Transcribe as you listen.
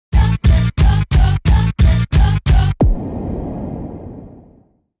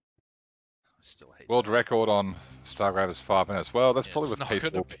still hate World record on Stargrave is 5 minutes. Well, that's probably with people. It's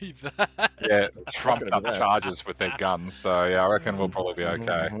not going to be that. Yeah, trumped up charges with their guns. So yeah, I reckon we'll probably be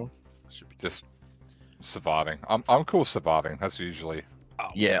okay. Should be Just surviving. I'm cool surviving. That's usually. Oh,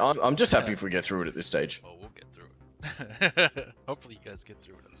 yeah, I'm just happy if we get through it at this stage. Oh, we'll get through it. Hopefully you guys get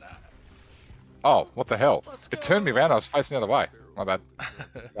through it alive. Oh, what the hell? It turned me around. I was facing the other way. My bad.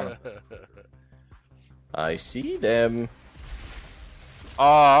 I see them.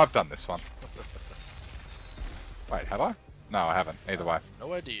 Oh, I've done this one. Wait, have I? No, I haven't. Either way.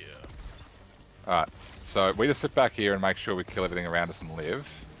 No idea. Alright, so we just sit back here and make sure we kill everything around us and live.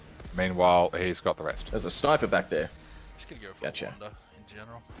 Meanwhile, he's got the rest. There's a sniper back there. Just gonna go for Gotcha. Wander in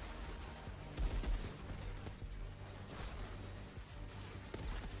general.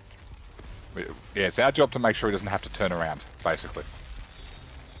 Yeah, it's our job to make sure he doesn't have to turn around, basically.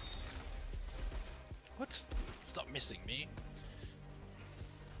 What? Stop missing me.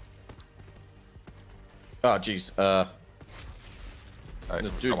 Oh, jeez. The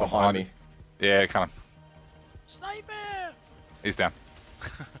dude behind me. Yeah, come on. Sniper! He's down.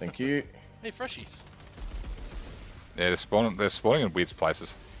 Thank you. Hey, freshies. Yeah, they're spawning in weird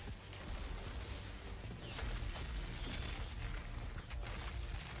places.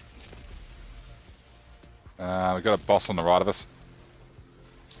 We got a boss on the right of us.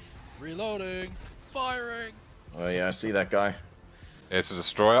 Reloading. Firing. Oh yeah, I see that guy. Yeah, it's a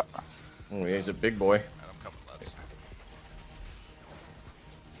destroyer. Oh yeah, he's a big boy. And I'm coming, lads.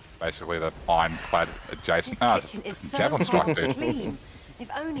 Basically the ironclad adjacent. This kitchen is so javelin strike, dude. clean. If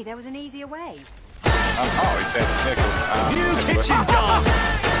only there was an easier way. Oh, he said, yeah, New kitchen gun!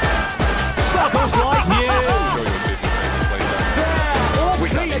 Sparkles like new!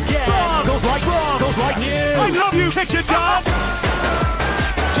 Repeat again! Sparkles like new! I love you, kitchen gun!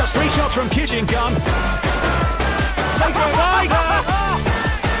 Just 3 shots from kitchen gun! Say goodbye!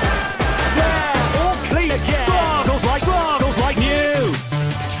 Yeah! All clean again! Sparkles like new!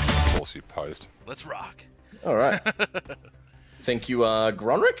 Of course you posed. Let's rock. Alright. Thank you,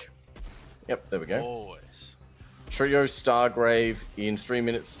 Gronrick? Yep, there we go. Always. Trio Stargrave in 3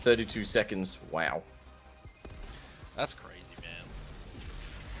 minutes 32 seconds. Wow. That's crazy, man.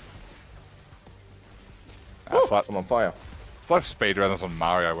 It's like, I'm on fire. it's like speedrunners on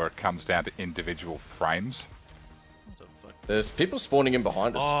Mario where it comes down to individual frames. What the fuck? There's people spawning in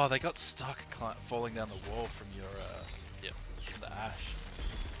behind us. Oh, they got stuck falling down the wall from your, yep, from the ash.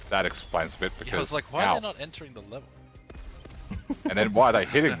 That explains a bit because. Yeah, I was like, why ow. are they not entering the level? And then why are they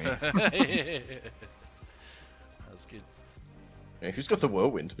hitting me? That's good. Yeah, who's got the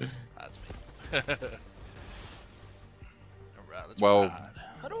whirlwind? That's me. Alright, let's Well,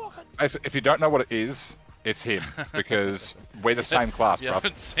 ride. if you don't know what it is, it's him because we're the same class, You bro.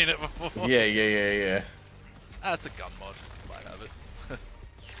 haven't seen it before. Yeah. That's a gun mod. Might have it.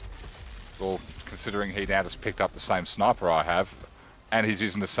 Well, considering he now just picked up the same sniper I have, and he's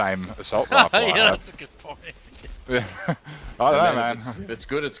using the same assault rifle I Yeah, have. that's a good point. Yeah. I don't know, man. If it's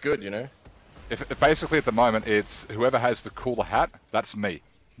good, it's good, you know? If basically at the moment it's whoever has the cooler hat, that's me.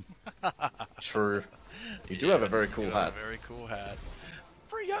 True. You do have a very cool hat. Very cool hat.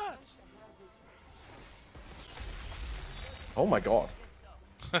 Free hats! Oh my god.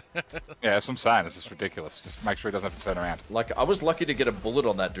 Yeah, that's what I'm saying. This is ridiculous. Just make sure he doesn't have to turn around. Like, I was lucky to get a bullet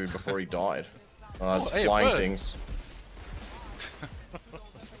on that dude before he died. It's hey, flying bird. things.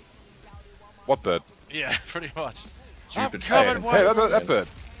 What bird? Yeah, pretty much. Stupid I'm coming, bird. Hey, White. that bird.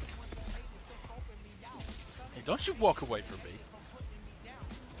 Hey, don't you walk away from me.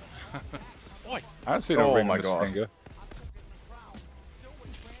 Oi. I don't see Oh no ring my on his God. finger.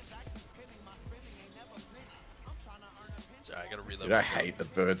 Sorry, I gotta reload. Dude, I hate the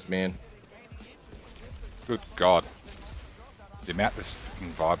birds, man. Good God. The amount this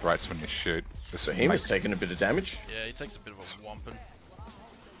fucking vibrates when you shoot. This So he was taking a bit of damage. Yeah, he takes a bit of a whumping.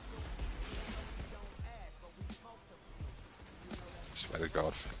 Swear to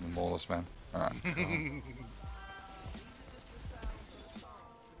God, fucking Maulers, man. Alright.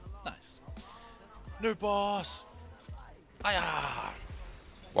 Nice. New boss! Aya!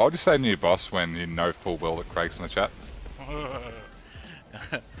 Why would you say new boss when you know full well that Craig's in the chat?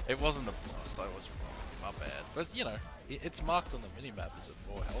 It wasn't a boss, I was wrong. My bad. But, you know, it's marked on the minimap as a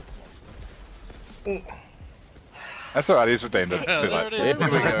more health monster. That's alright, he's redeemed it. There Too late. it is. Here we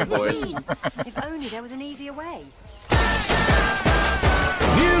go, boys. If only there was an easier way.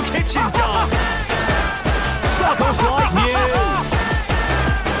 New kitchen gun! Sparkles like new!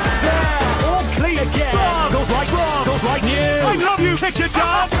 Yeah! All clean again! Sparkles like new! I love you, kitchen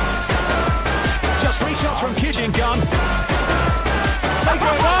gun! Just 3 shots from kitchen gun! Say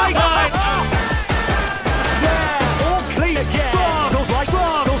goodbye! Yeah! All clean again! Sparkles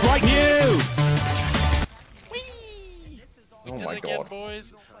like new!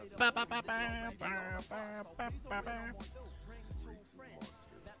 boys. Ba, ba, ba, ba, ba, ba, ba, ba, ba.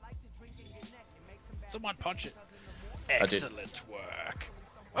 Someone punch it. did. Excellent work.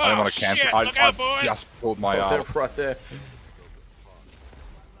 I don't Oh, want to cancel. shit, I look out, boys. just pulled my Oh, arm. they're right there.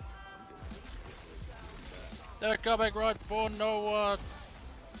 They're coming right for no one.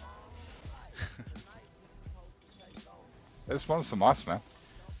 This one's some ice, man.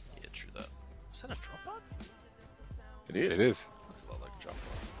 Yeah, true that. Is that a drop pod? It is. It is. Looks a lot like a drop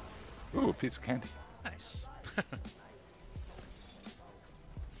pod. Ooh, a piece of candy. Nice.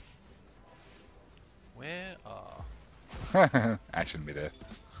 Where are... Action be there.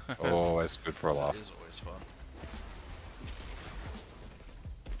 Always good for a laugh. That is always fun.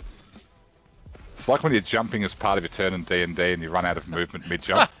 It's like when you're jumping as part of your turn in D&D and you run out of movement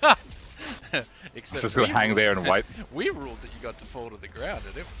mid-jump. It's Except just gonna hang there and wait. we ruled that you got to fall to the ground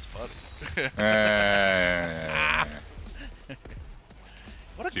and it was funny.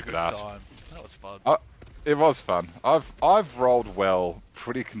 What a Stupid good ass. time. That was fun. It was fun. I've rolled well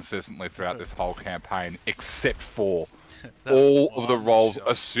pretty consistently throughout this whole campaign, except for That all of the one rolls shot.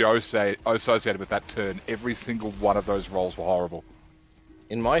 associated with that turn. Every single one of those rolls were horrible.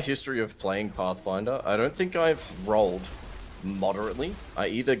 In my history of playing Pathfinder, I don't think I've rolled moderately. I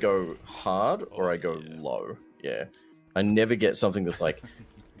either go hard or I go low. Yeah. I never get something that's like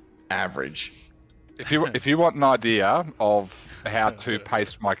average. If you want an idea of how to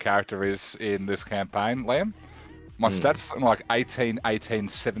pace my character is in this campaign, Liam, my stats are like 18, 18,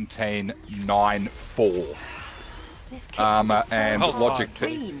 17, 9, 4. This kitchen is so and hot logic and too.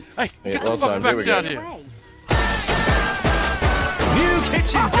 clean. Hey, Yeah, get the well fuck done. back Here we down go. here. Away. New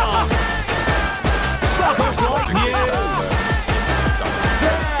kitchen gun. Sparkles like new.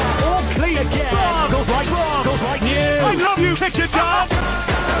 Yeah, all clean again. Sparkles like new. I love you, kitchen gun.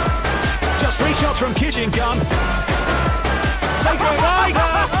 Just 3 shots from kitchen gun. Say goodnight.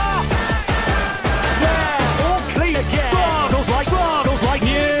 Yeah, all clean again. Sparkles like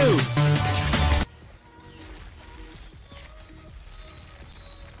new.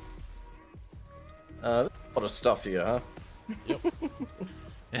 There's a lot of stuff here,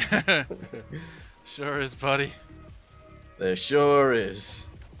 huh? Sure is, buddy. There sure is.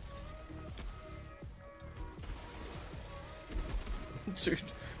 Dude,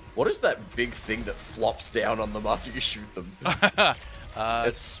 what is that big thing that flops down on them after you shoot them?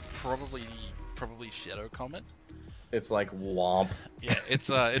 It's probably Shadow Comet. It's like womp. Yeah, it's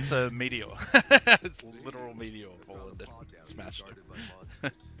a meteor. It's literal meteor falling and smashed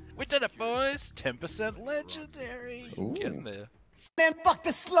it. We did it, boys! 10% legendary. Ooh. Getting there. Man, fuck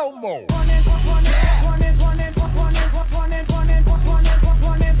the slow mo.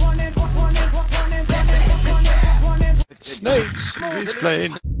 Snakes, he's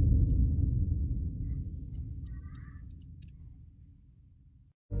playing.